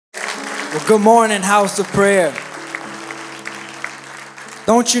Well, good morning, house of prayer.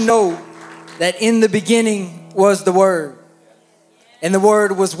 Don't you know that in the beginning was the Word, and the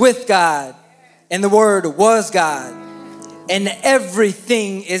Word was with God, and the Word was God, and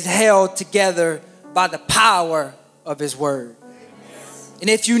everything is held together by the power of His Word. And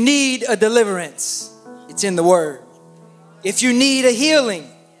if you need a deliverance, it's in the Word. If you need a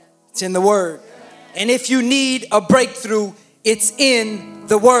healing, it's in the Word. And if you need a breakthrough, it's in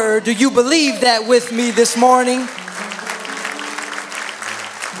the Word. Do you believe that with me this morning?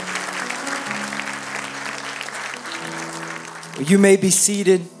 You may be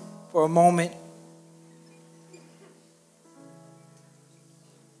seated for a moment.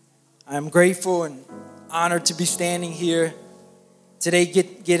 I'm grateful and honored to be standing here today,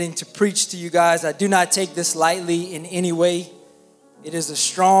 getting to preach to you guys. I do not take this lightly in any way. It is a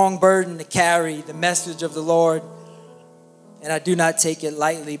strong burden to carry the message of the Lord, and I do not take it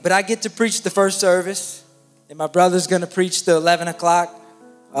lightly. But I get to preach the first service, and my brother's going to preach the 11 o'clock,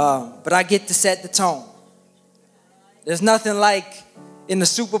 but I get to set the tone. There's nothing like in the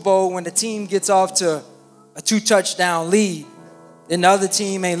Super Bowl when the team gets off to a 2-touchdown lead, then the other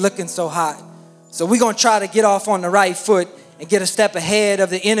team ain't looking so hot. So we're going to try to get off on the right foot and get a step ahead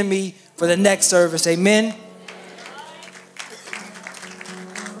of the enemy for the next service. Amen.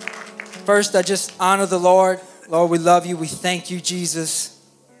 First, I just honor the Lord. Lord, we love you. We thank you, Jesus,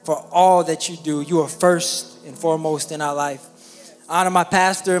 for all that you do. You are first and foremost in our life. Honor my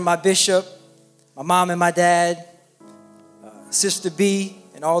pastor and my bishop, my mom and my dad, Sister B,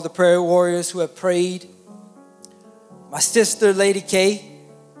 and all the prayer warriors who have prayed. My sister, Lady K.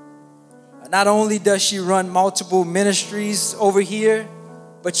 Not only does she run multiple ministries over here,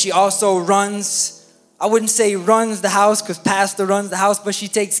 but she also runs, I wouldn't say runs the house because pastor runs the house, but she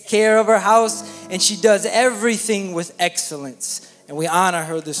takes care of her house and she does everything with excellence. And we honor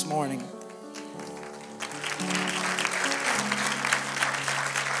her this morning.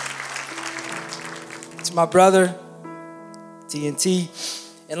 To my brother, TNT,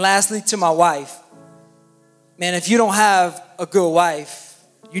 and lastly to my wife. Man, if you don't have a good wife,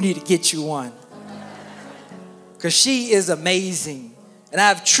 you need to get you one. Because she is amazing. And I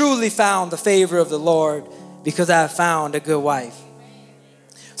have truly found the favor of the Lord because I have found a good wife.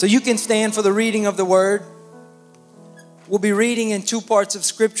 So you can stand for the reading of the word. We'll be reading in 2 parts of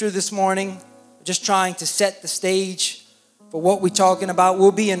scripture this morning, just trying to set the stage for what we're talking about.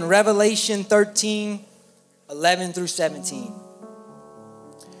 We'll be in Revelation 13, 11 through 17.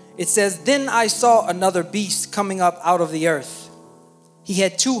 It says, "Then I saw another beast coming up out of the earth. He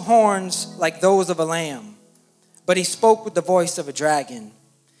had 2 horns like those of a lamb, but he spoke with the voice of a dragon.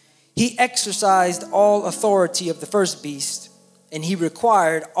 He exercised all authority of the first beast, and he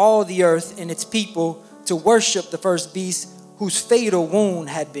required all the earth and its people to worship the first beast whose fatal wound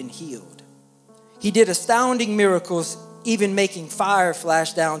had been healed. He did astounding miracles, even making fire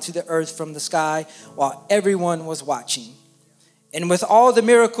flash down to the earth from the sky while everyone was watching. And with all the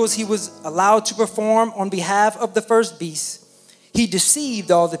miracles he was allowed to perform on behalf of the first beast, he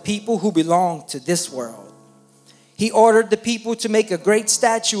deceived all the people who belonged to this world. He ordered the people to make a great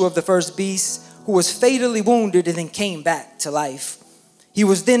statue of the first beast who was fatally wounded and then came back to life. He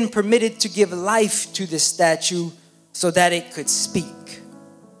was then permitted to give life to this statue so that it could speak.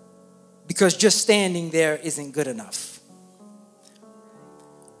 Because just standing there isn't good enough.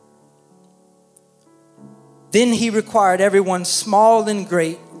 Then he required everyone, small and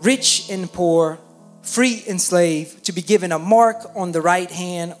great, rich and poor, free and slave, to be given a mark on the right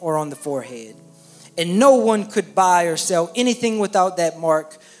hand or on the forehead. And no one could buy or sell anything without that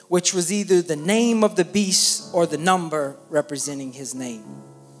mark, which was either the name of the beast or the number representing his name."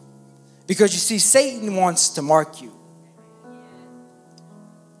 Because you see, Satan wants to mark you.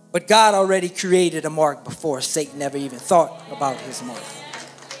 But God already created a mark before Satan ever even thought about his mark.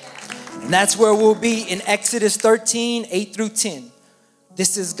 And that's where we'll be in Exodus 13, 8 through 10.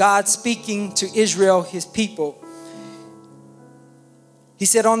 This is God speaking to Israel, his people. He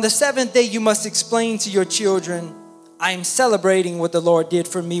said, "On the 7th day, you must explain to your children, I am celebrating what the Lord did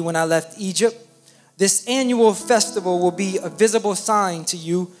for me when I left Egypt. This annual festival will be a visible sign to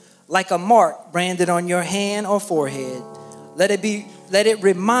you, like a mark branded on your hand or forehead. Let it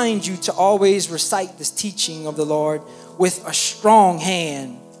remind you to always recite this teaching of the Lord. With a strong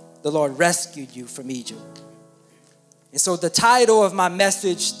hand, the Lord rescued you from Egypt." And so the title of my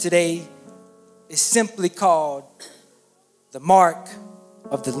message today is simply called "The Mark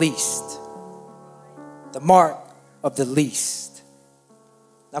of the Least." The mark of the least.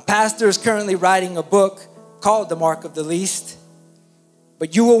 Now, Pastor is currently writing a book called The Mark of the Least,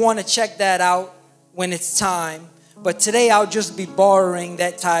 but you will want to check that out when it's time. But today I'll just be borrowing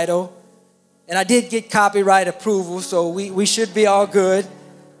that title And I did get copyright approval, so we should be all good.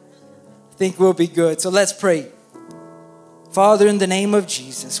 I think we'll be good. So let's pray. Father, in the name of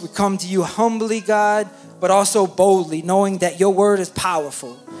Jesus, we come to you humbly, God, but also boldly, knowing that your word is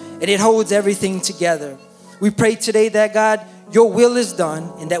powerful and it holds everything together. We pray today that, God, your will is done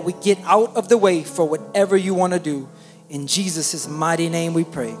and that we get out of the way for whatever you want to do. In Jesus' mighty name we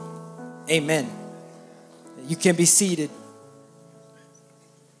pray. Amen. You can be seated.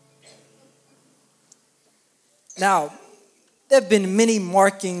 Now, there have been many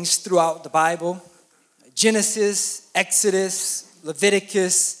markings throughout the Bible. Genesis, Exodus,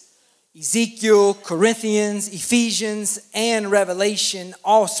 Leviticus, Ezekiel, Corinthians, Ephesians, and Revelation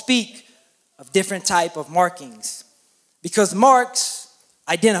all speak of different type of markings because marks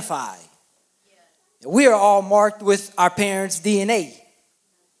identify. We are all marked with our parents' DNA.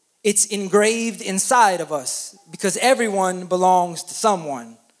 It's engraved inside of us because everyone belongs to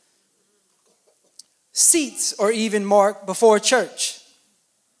someone. Seats are even marked before church.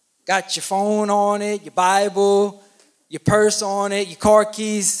 Got your phone on it, your Bible, your purse on it, your car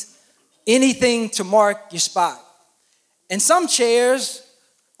keys, anything to mark your spot. And some chairs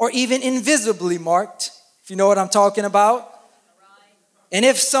are even invisibly marked, if you know what I'm talking about. And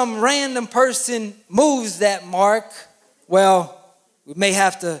if some random person moves that mark, well, we may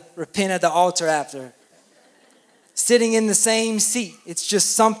have to repent at the altar after. Sitting in the same seat, it's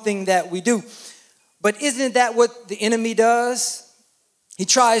just something that we do. But isn't that what the enemy does? He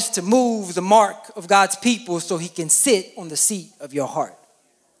tries to move the mark of God's people so he can sit on the seat of your heart.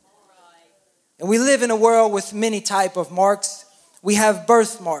 And we live in a world with many type of marks. We have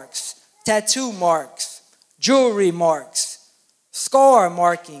birthmarks, tattoo marks, jewelry marks, scar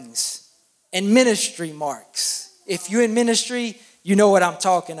markings, and ministry marks. If you're in ministry, you know what I'm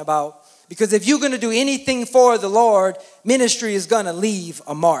talking about. Because if you're going to do anything for the Lord, ministry is going to leave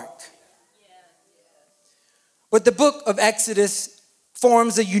a mark. But the book of Exodus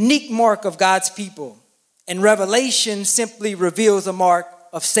forms a unique mark of God's people. And Revelation simply reveals a mark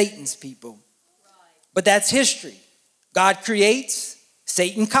of Satan's people. But that's history. God creates,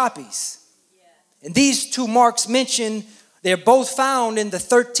 Satan copies. And these two marks mentioned, they're both found in the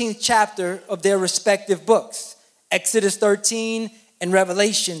 13th chapter of their respective books. Exodus 13 and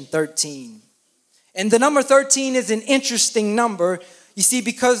Revelation 13. And the number 13 is an interesting number. You see,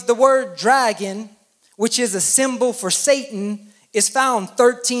 because the word dragon, which is a symbol for Satan, is found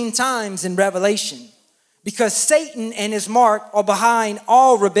 13 times in Revelation. Because Satan and his mark are behind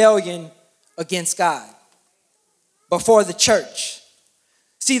all rebellion against God. Before the church.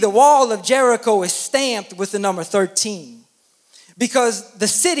 See, the wall of Jericho is stamped with the number 13. Because the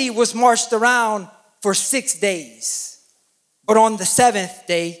city was marched around for 6 days. But on the 7th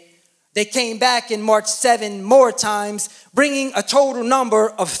day, they came back and marched 7 more times, bringing a total number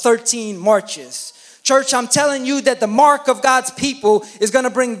of 13 marches. Church, I'm telling you that the mark of God's people is going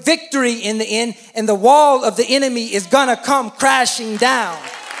to bring victory in the end, and the wall of the enemy is going to come crashing down.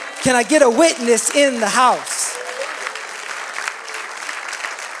 Can I get a witness in the house?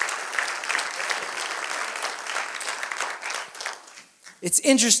 It's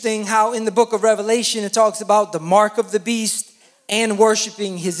interesting how in the book of Revelation it talks about the mark of the beast and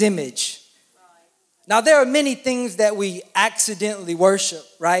worshiping his image. Now there are many things that we accidentally worship,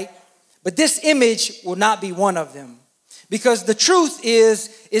 right? But this image will not be one of them. Because the truth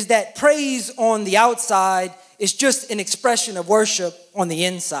is that praise on the outside is just an expression of worship on the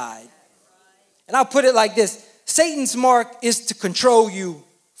inside. And I'll put it like this. Satan's mark is to control you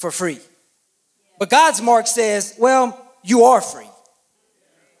for free. But God's mark says, well, you are free.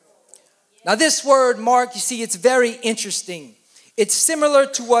 Now this word mark, you see, it's very interesting. It's similar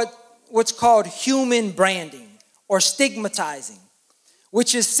to what's called human branding or stigmatizing,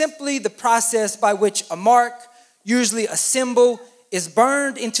 which is simply the process by which a mark, usually a symbol, is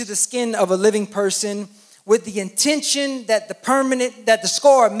burned into the skin of a living person with the intention that the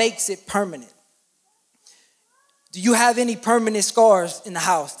scar makes it permanent. Do you have any permanent scars in the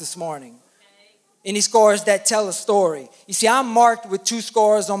house this morning? Any scars that tell a story? You see, I'm marked with 2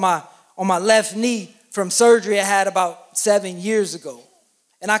 scars on my left knee from surgery I had about 7 years ago.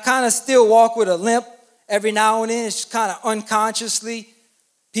 And I kind of still walk with a limp every now and then. It's kind of unconsciously.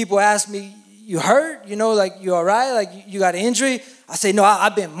 People ask me, you hurt? You know, like, you all right? Like, you got an injury? I say, no,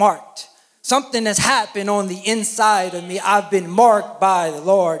 I've been marked. Something has happened on the inside of me. I've been marked by the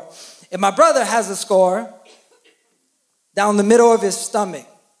Lord. And my brother has a scar down the middle of his stomach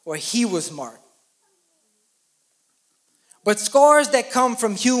where he was marked. But scars that come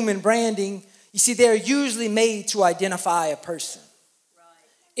from human branding, you see, they're usually made to identify a person.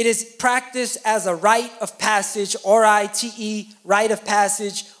 It is practiced as a rite of passage, R-I-T-E, rite of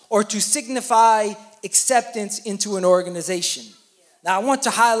passage, or to signify acceptance into an organization. Now, I want to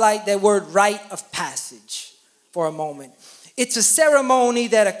highlight that word rite of passage for a moment. It's a ceremony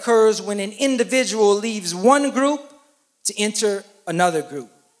that occurs when an individual leaves one group to enter another group.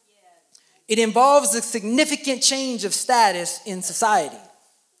 It involves a significant change of status in society.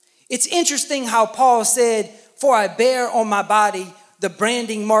 It's interesting how Paul said, "For I bear on my body the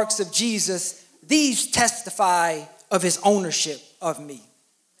branding marks of Jesus. These testify of his ownership of me."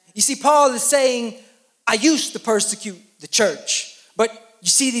 You see, Paul is saying, I used to persecute the church, but you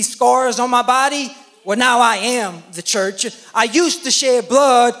see these scars on my body? Well, now I am the church. I used to shed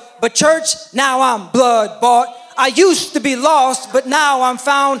blood, but church, now I'm blood bought. I used to be lost, but now I'm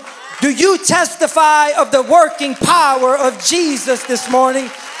found. Do you testify of the working power of Jesus this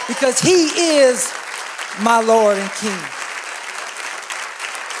morning? Because he is my Lord and King.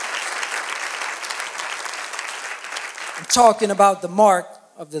 I'm talking about the mark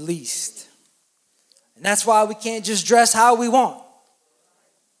of the least. And that's why we can't just dress how we want.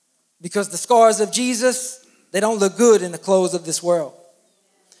 Because the scars of Jesus, they don't look good in the clothes of this world.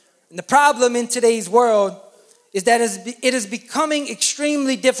 And the problem in today's world is that it is becoming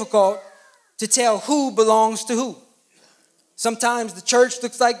extremely difficult to tell who belongs to who. Sometimes the church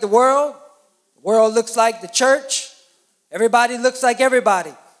looks like the world looks like the church, everybody looks like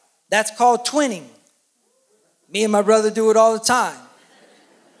everybody. That's called twinning. Me and my brother do it all the time.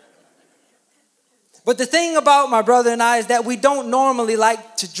 But the thing about my brother and I is that we don't normally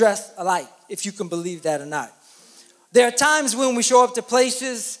like to dress alike, if you can believe that or not. There are times when we show up to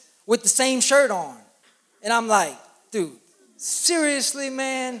places with the same shirt on. And I'm like, dude, seriously,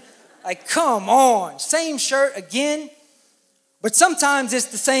 man? Like, come on, same shirt again? But sometimes it's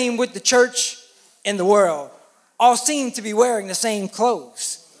the same with the church and the world. All seem to be wearing the same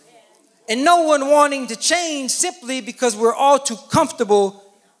clothes. And no one wanting to change simply because we're all too comfortable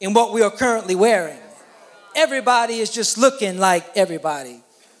in what we are currently wearing. Everybody is just looking like everybody.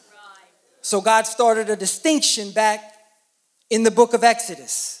 So God started a distinction back in the book of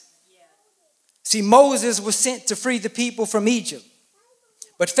Exodus. See, Moses was sent to free the people from Egypt.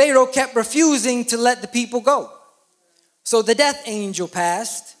 But Pharaoh kept refusing to let the people go. So the death angel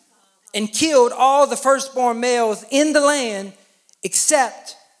passed and killed all the firstborn males in the land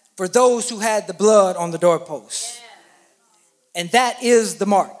except for those who had the blood on the doorposts. And that is the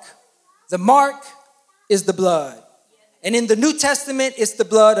mark. The mark is the blood. And in the New Testament, it's the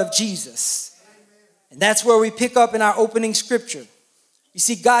blood of Jesus. And that's where we pick up in our opening scripture. You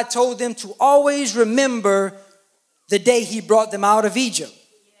see, God told them to always remember the day he brought them out of Egypt.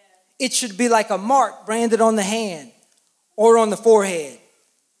 It should be like a mark branded on the hand or on the forehead.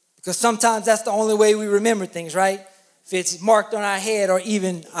 Because sometimes that's the only way we remember things, right? If it's marked on our head or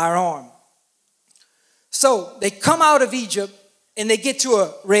even our arm. So they come out of Egypt and they get to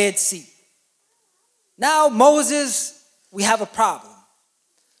a Red Sea. Now Moses, we have a problem.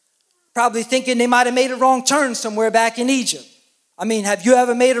 Probably thinking they might have made a wrong turn somewhere back in Egypt. I mean, have you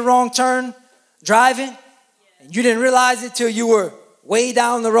ever made a wrong turn driving? And you didn't realize it till you were way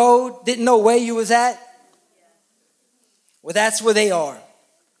down the road, didn't know where you was at? Well, that's where they are.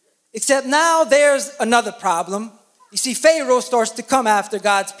 Except now there's another problem. You see, Pharaoh starts to come after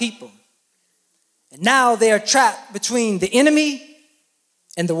God's people. And now they are trapped between the enemy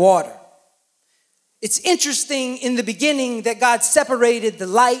and the water. It's interesting in the beginning that God separated the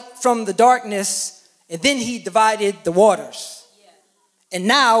light from the darkness, and then he divided the waters. And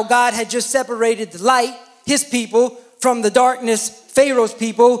now God had just separated the light, his people, from the darkness, Pharaoh's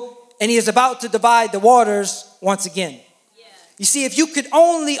people, and he is about to divide the waters once again. You see, if you could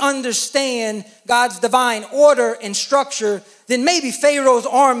only understand God's divine order and structure, then maybe Pharaoh's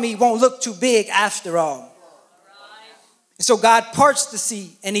army won't look too big after all. And so God parts the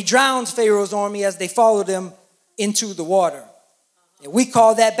sea and he drowns Pharaoh's army as they followed him into the water. And we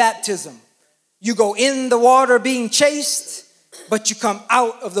call that baptism. You go in the water being chased, but you come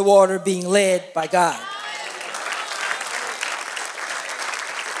out of the water being led by God.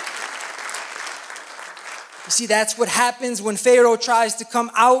 You see, that's what happens when Pharaoh tries to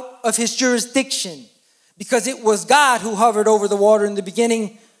come out of his jurisdiction, because it was God who hovered over the water in the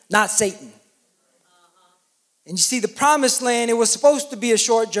beginning, not Satan. And you see, the promised land, it was supposed to be a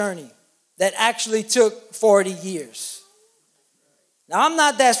short journey that actually took 40 years. Now, I'm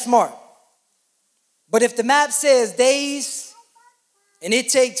not that smart, but if the map says days and it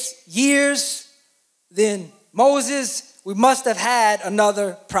takes years, then Moses, we must have had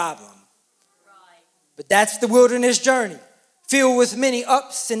another problem. But that's the wilderness journey, filled with many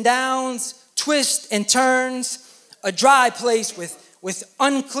ups and downs, twists and turns, a dry place with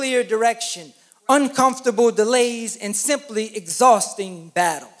unclear direction, uncomfortable delays, and simply exhausting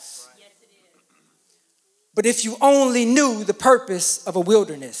battles. But if you only knew the purpose of a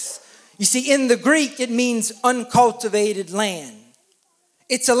wilderness. You see, in the Greek, it means uncultivated land.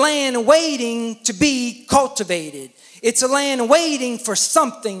 It's a land waiting to be cultivated. It's a land waiting for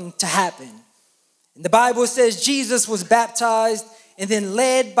something to happen. And the Bible says Jesus was baptized and then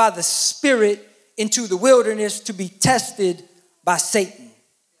led by the Spirit into the wilderness to be tested by Satan.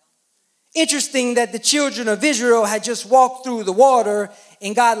 Interesting that the children of Israel had just walked through the water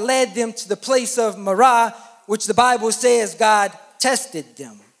and God led them to the place of Marah, which the Bible says God tested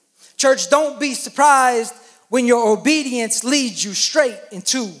them. Church, don't be surprised when your obedience leads you straight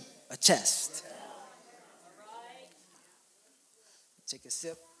into a test. Take a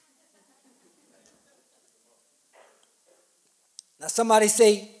sip. Now somebody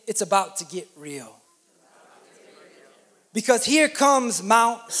say, it's about to get real. Because here comes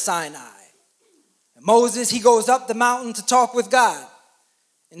Mount Sinai. And Moses, he goes up the mountain to talk with God.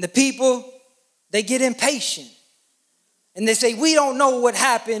 And the people, they get impatient. And they say, we don't know what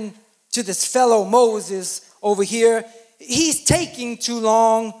happened to this fellow Moses over here. He's taking too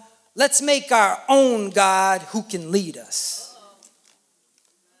long. Let's make our own God who can lead us.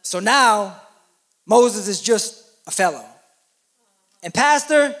 So now, Moses is just a fellow. And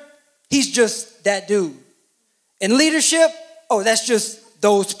pastor, he's just that dude. And leadership, oh, that's just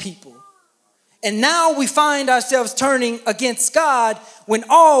those people. And now we find ourselves turning against God when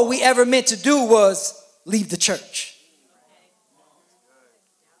all we ever meant to do was leave the church.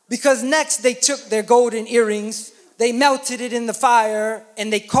 Because next they took their golden earrings, they melted it in the fire,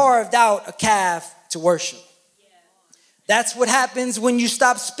 and they carved out a calf to worship. That's what happens when you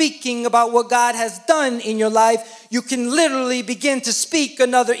stop speaking about what God has done in your life. You can literally begin to speak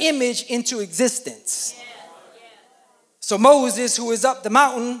another image into existence. So Moses, who is up the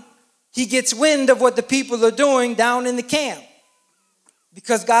mountain, he gets wind of what the people are doing down in the camp.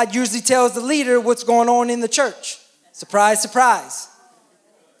 Because God usually tells the leader what's going on in the church. Surprise, surprise.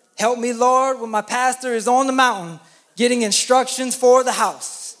 Help me, Lord, when my pastor is on the mountain getting instructions for the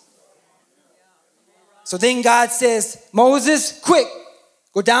house. So then God says, Moses, quick,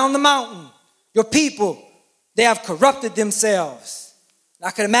 go down the mountain. Your people, they have corrupted themselves. And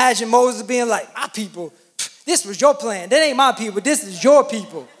I can imagine Moses being like, my people, this was your plan. That ain't my people. This is your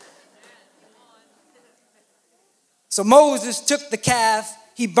people. So Moses took the calf,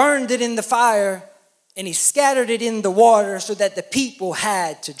 he burned it in the fire, and he scattered it in the water so that the people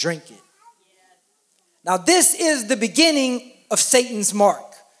had to drink it. Now this is the beginning of Satan's mark,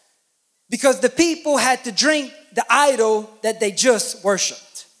 because the people had to drink the idol that they just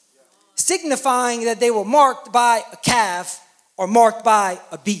worshiped, signifying that they were marked by a calf or marked by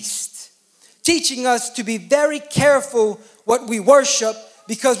a beast, teaching us to be very careful what we worship,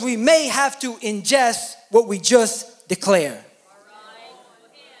 because we may have to ingest what we just declare.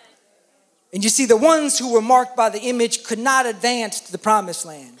 And you see, the ones who were marked by the image could not advance to the promised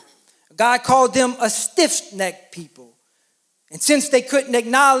land. God called them a stiff-necked people. And since they couldn't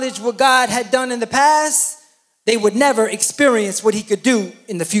acknowledge what God had done in the past, they would never experience what he could do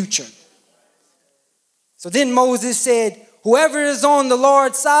in the future. So then Moses said, whoever is on the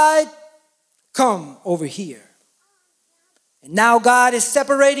Lord's side, come over here. And now God is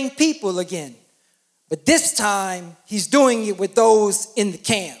separating people again. But this time, he's doing it with those in the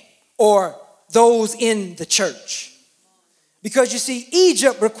camp or those in the church. Because you see,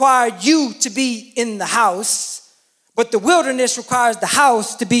 Egypt required you to be in the house, but the wilderness requires the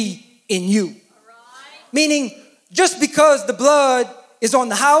house to be in you. Right. Meaning, just because the blood is on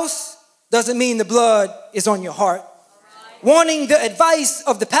the house doesn't mean the blood is on your heart. Right. Wanting the advice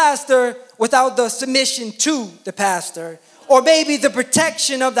of the pastor without the submission to the pastor, or maybe the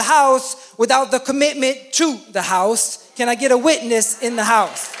protection of the house without the commitment to the house. Can I get a witness in the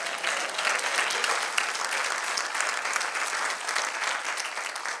house?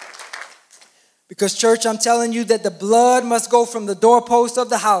 Because church, I'm telling you that the blood must go from the doorpost of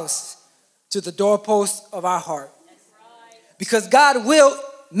the house to the doorpost of our heart. Because God will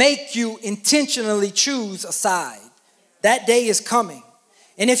make you intentionally choose a side. That day is coming.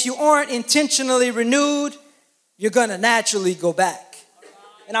 And if you aren't intentionally renewed, you're going to naturally go back.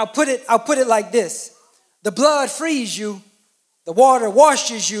 And I'll put it like this. The blood frees you, the water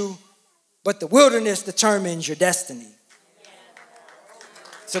washes you, but the wilderness determines your destiny.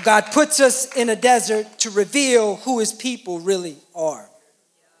 So God puts us in a desert to reveal who his people really are.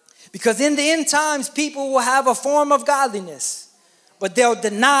 Because in the end times, people will have a form of godliness, but they'll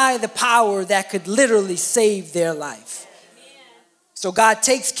deny the power that could literally save their life. So God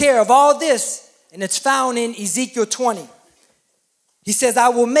takes care of all this, and it's found in Ezekiel 20. He says, I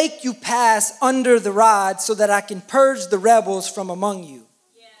will make you pass under the rod so that I can purge the rebels from among you.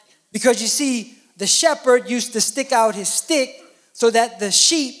 Because you see, the shepherd used to stick out his stick so that the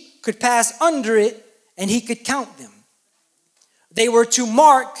sheep could pass under it and he could count them. They were to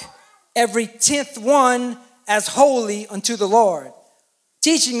mark every 10th one as holy unto the Lord,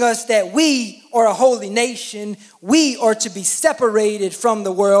 teaching us that we are a holy nation. We are to be separated from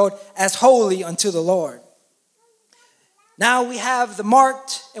the world as holy unto the Lord. Now we have the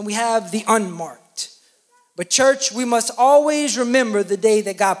marked and we have the unmarked. But church, we must always remember the day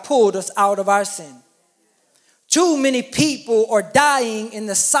that God pulled us out of our sin. Too many people are dying in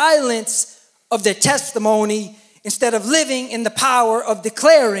the silence of their testimony instead of living in the power of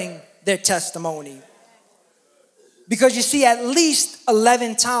declaring their testimony. Because you see, at least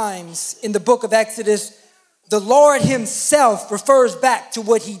 11 times in the book of Exodus, the Lord himself refers back to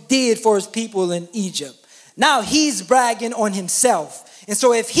what he did for his people in Egypt. Now he's bragging on himself. And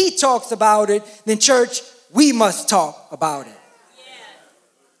so if he talks about it, then church, we must talk about it.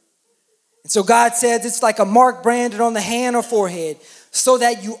 And so God says it's like a mark branded on the hand or forehead so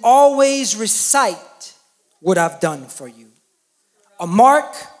that you always recite what I've done for you. A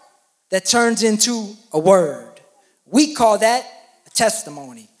mark that turns into a word. We call that a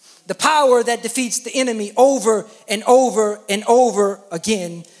testimony. The power that defeats the enemy over and over and over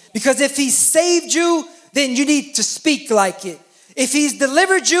again. Because if he saved you, then you need to speak like it. If he's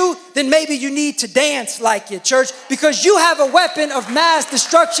delivered you, then maybe you need to dance like it, church, because you have a weapon of mass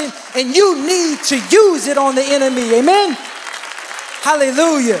destruction and you need to use it on the enemy. Amen?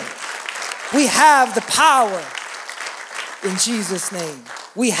 Hallelujah. We have the power in Jesus' name.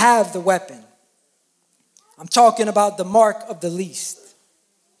 We have the weapon. I'm talking about the mark of the least.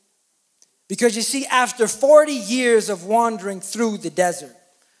 Because you see, after 40 years of wandering through the desert,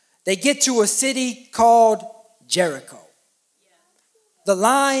 they get to a city called Jericho. The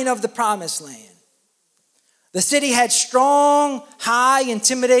line of the promised land. The city had strong, high,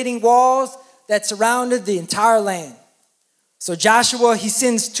 intimidating walls that surrounded the entire land. So Joshua, he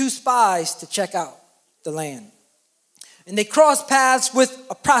sends 2 spies to check out the land. And they cross paths with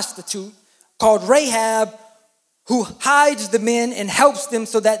a prostitute called Rahab, who hides the men and helps them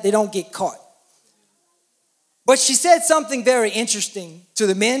so that they don't get caught. But she said something very interesting to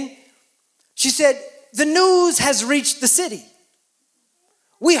the men. She said, the news has reached the city.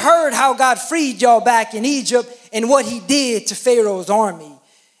 We heard how God freed y'all back in Egypt and what he did to Pharaoh's army.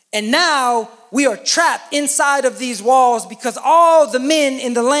 And now we are trapped inside of these walls because all the men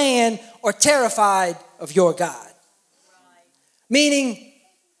in the land are terrified of your God. Right. Meaning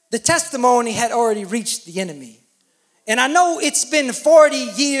the testimony had already reached the enemy. And I know it's been 40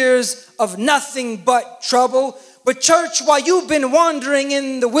 years of nothing but trouble. But church, while you've been wandering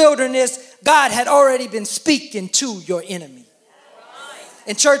in the wilderness, God had already been speaking to your enemy.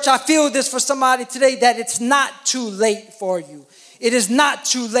 And church, I feel this for somebody today that it's not too late for you. It is not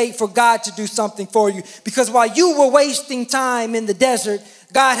too late for God to do something for you. Because while you were wasting time in the desert,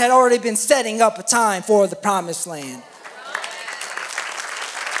 God had already been setting up a time for the promised land.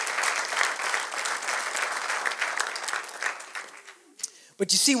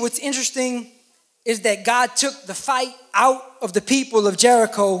 But you see, what's interesting is that God took the fight out of the people of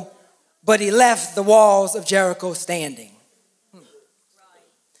Jericho, but he left the walls of Jericho standing.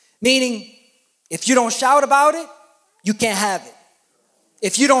 Meaning, if you don't shout about it, you can't have it.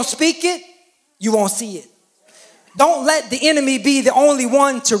 If you don't speak it, you won't see it. Don't let the enemy be the only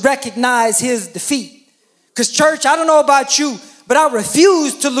one to recognize his defeat. Because church, I don't know about you, but I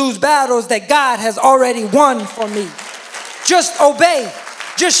refuse to lose battles that God has already won for me. Just obey,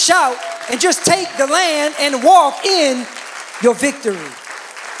 just shout, and just take the land and walk in your victory.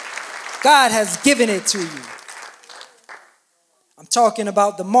 God has given it to you. I'm talking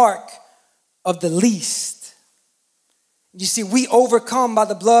about the mark of the least. You see, we overcome by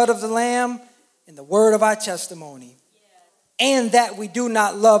the blood of the Lamb and the word of our testimony, and that we do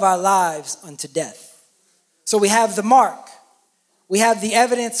not love our lives unto death. So we have the mark. We have the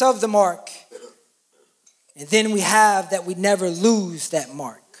evidence of the mark. And then we have that we never lose that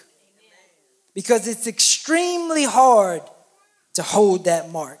mark. Because it's extremely hard to hold that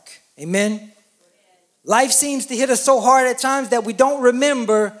mark. Amen. Life seems to hit us so hard at times that we don't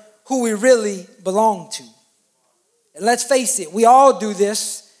remember who we really belong to. And let's face it, we all do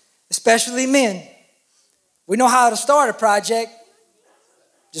this, especially men. We know how to start a project,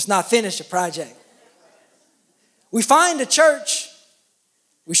 just not finish a project. We find a church,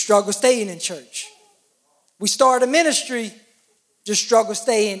 we struggle staying in church. We start a ministry, just struggle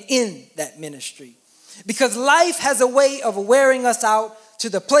staying in that ministry. Because life has a way of wearing us out to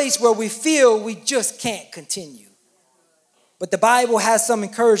the place where we feel we just can't continue. But the Bible has some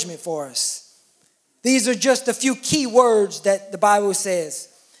encouragement for us. These are just a few key words that the Bible says.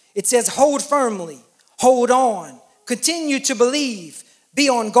 It says, hold firmly, hold on, continue to believe, be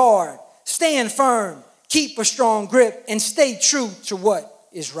on guard, stand firm, keep a strong grip, and stay true to what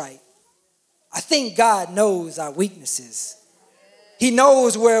is right. I think God knows our weaknesses. He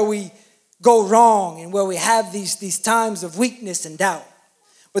knows where we go wrong and where we have these times of weakness and doubt.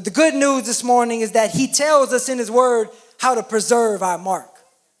 But the good news this morning is that he tells us in his word how to preserve our mark.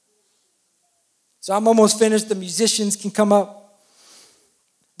 So I'm almost finished. The musicians can come up.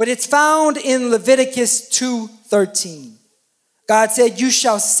 But it's found in Leviticus 2:13. God said, you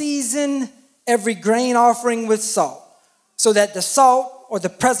shall season every grain offering with salt, so that the salt or the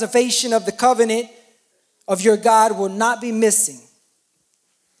preservation of the covenant of your God will not be missing.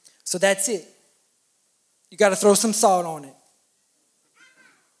 So that's it. You got to throw some salt on it.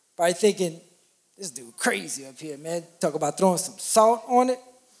 Probably thinking, this dude crazy up here, man. Talk about throwing some salt on it.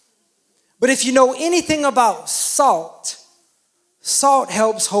 But if you know anything about salt, salt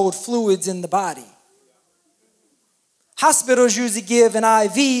helps hold fluids in the body. Hospitals usually give an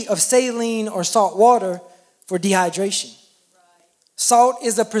IV of saline or salt water for dehydration. Salt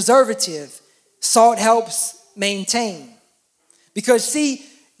is a preservative. Salt helps maintain. Because see,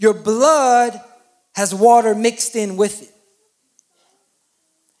 your blood has water mixed in with it.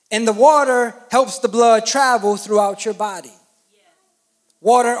 And the water helps the blood travel throughout your body.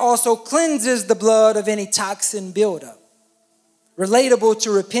 Water also cleanses the blood of any toxin buildup, relatable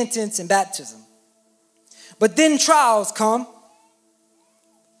to repentance and baptism. But then trials come,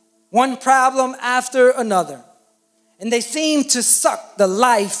 one problem after another, and they seem to suck the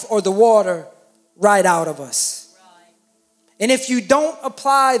life or the water right out of us. Right. And if you don't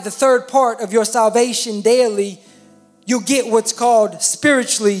apply the third part of your salvation daily, you'll get what's called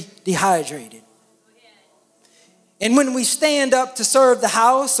spiritually dehydrated. And when we stand up to serve the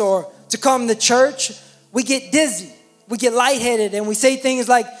house or to come to church, we get dizzy. We get lightheaded and we say things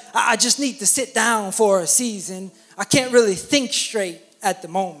like, I just need to sit down for a season. I can't really think straight at the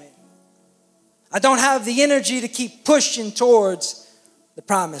moment. I don't have the energy to keep pushing towards the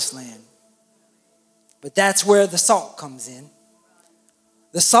promised land. But that's where the salt comes in.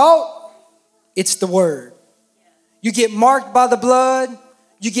 The salt, it's the word. You get marked by the blood,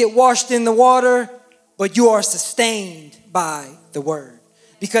 you get washed in the water, but you are sustained by the word.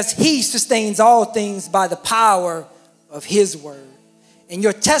 Because he sustains all things by the power of his word. And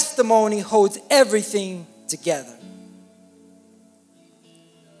your testimony holds everything together.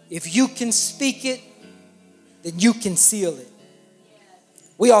 If you can speak it, then you can seal it.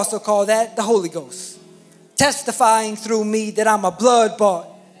 We also call that the Holy Ghost. Testifying through me that I'm a blood-bought,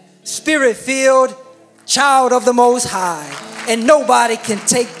 spirit-filled child of the Most High. And nobody can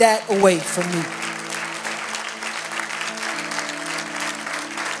take that away from me.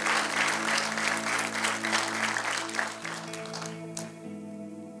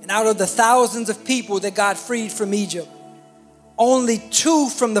 Out of the thousands of people that God freed from Egypt, only 2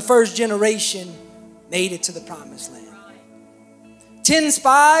 from the first generation made it to the promised land. 10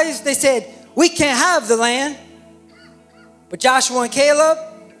 spies, they said, we can't have the land. But Joshua and Caleb,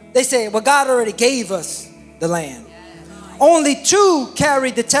 they said, well, God already gave us the land. Only 2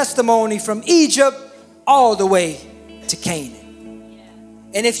 carried the testimony from Egypt all the way to Canaan.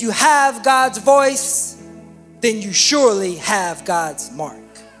 And if you have God's voice, then you surely have God's mark.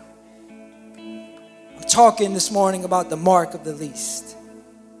 Talking this morning about the mark of the least.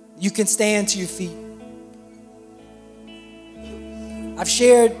 You can stand to your feet. I've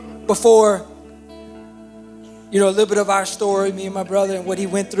shared before, a little bit of our story, me and my brother, and what he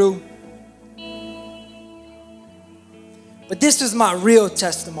went through. But this is my real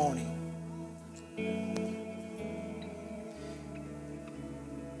testimony.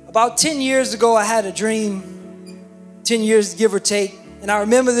 About 10 years ago, I had a dream, 10 years give or take, and I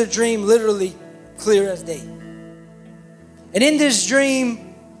remember the dream literally clear as day. And in this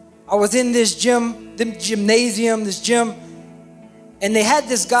dream, I was in this gym, and they had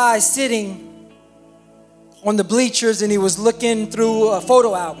this guy sitting on the bleachers and he was looking through a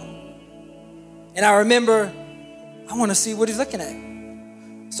photo album. And I remember, I want to see what he's looking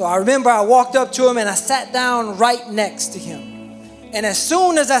at. So I remember I walked up to him and I sat down right next to him. And as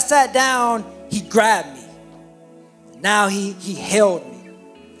soon as I sat down, he grabbed me. Now he held me.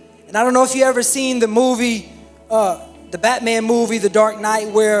 And I don't know if you ever seen the movie, the Batman movie, The Dark Knight,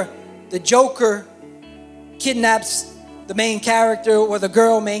 where the Joker kidnaps the main character or the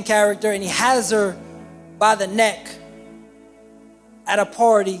girl main character and he has her by the neck at a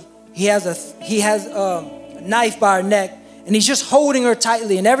party. He has a knife by her neck and he's just holding her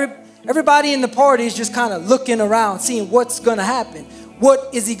tightly. And everybody in the party is just kind of looking around, seeing what's going to happen.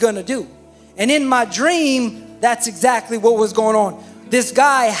 What is he going to do? And in my dream, that's exactly what was going on. this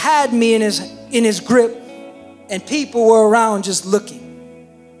guy had me in his grip, and people were around just looking.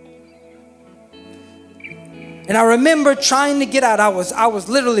 And I remember trying to get out. I was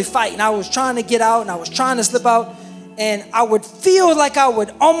literally fighting. I was trying to get out, and I was trying to slip out, and I would feel like I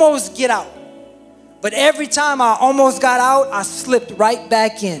would almost get out. But every time I almost got out, I slipped right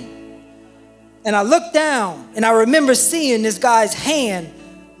back in. And I looked down, and I remember seeing this guy's hand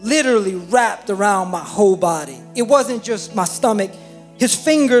literally wrapped around my whole body. It wasn't just my stomach. His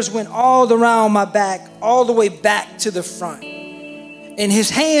fingers went all around my back, all the way back to the front. And his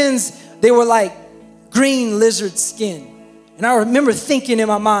hands, they were like green lizard skin. And I remember thinking in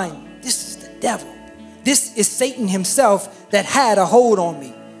my mind, this is the devil. This is Satan himself that had a hold on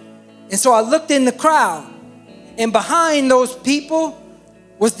me. And so I looked in the crowd, and behind those people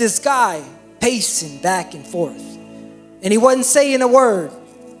was this guy pacing back and forth. And he wasn't saying a word.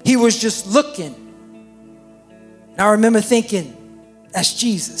 He was just looking. And I remember thinking, that's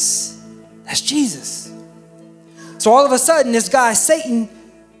Jesus. That's Jesus. So all of a sudden, this guy, Satan,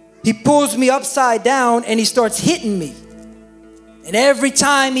 he pulls me upside down and he starts hitting me. And every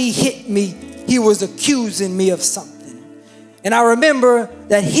time he hit me, he was accusing me of something. And I remember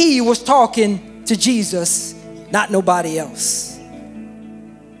that he was talking to Jesus, not nobody else.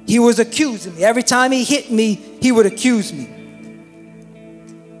 He was accusing me. Every time he hit me, he would accuse me.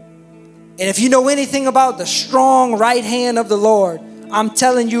 And if you know anything about the strong right hand of the Lord, I'm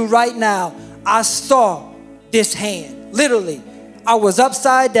telling you right now, I saw this hand. Literally, I was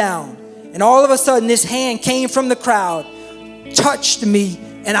upside down, and all of a sudden this hand came from the crowd, touched me,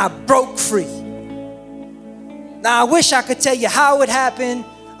 and I broke free. Now, I wish I could tell you how it happened.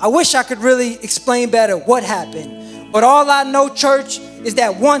 I wish I could really explain better what happened. But all I know, church, is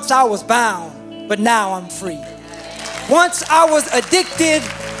that once I was bound, but now I'm free. Once I was addicted,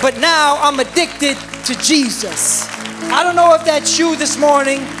 but now I'm addicted to Jesus. I don't know if that's you this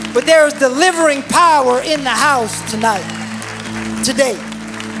morning, but there is delivering power in the house tonight, today.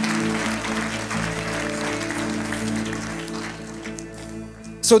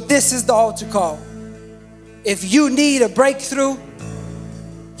 So this is the altar call. If you need a breakthrough,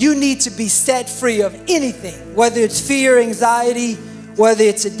 you need to be set free of anything, whether it's fear, anxiety, whether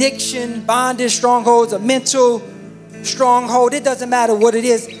it's addiction, bondage, strongholds, a mental stronghold. It doesn't matter what it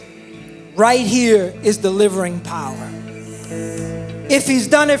is. Right here is delivering power. If he's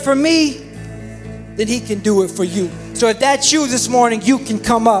done it for me, then he can do it for you. So if that's you this morning, you can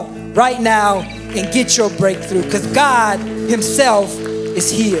come up right now and get your breakthrough, because God himself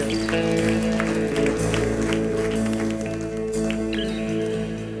is here.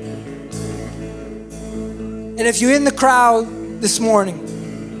 And if you're in the crowd this morning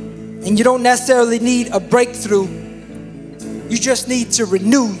and you don't necessarily need a breakthrough, you just need to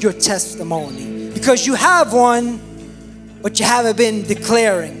renew your testimony, because you have one, but you haven't been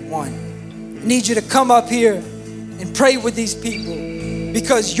declaring one. I need you to come up here and pray with these people,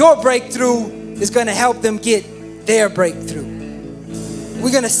 because your breakthrough is going to help them get their breakthrough.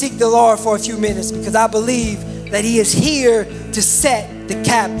 We're going to seek the Lord for a few minutes, because I believe that he is here to set the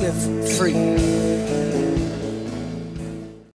captive free.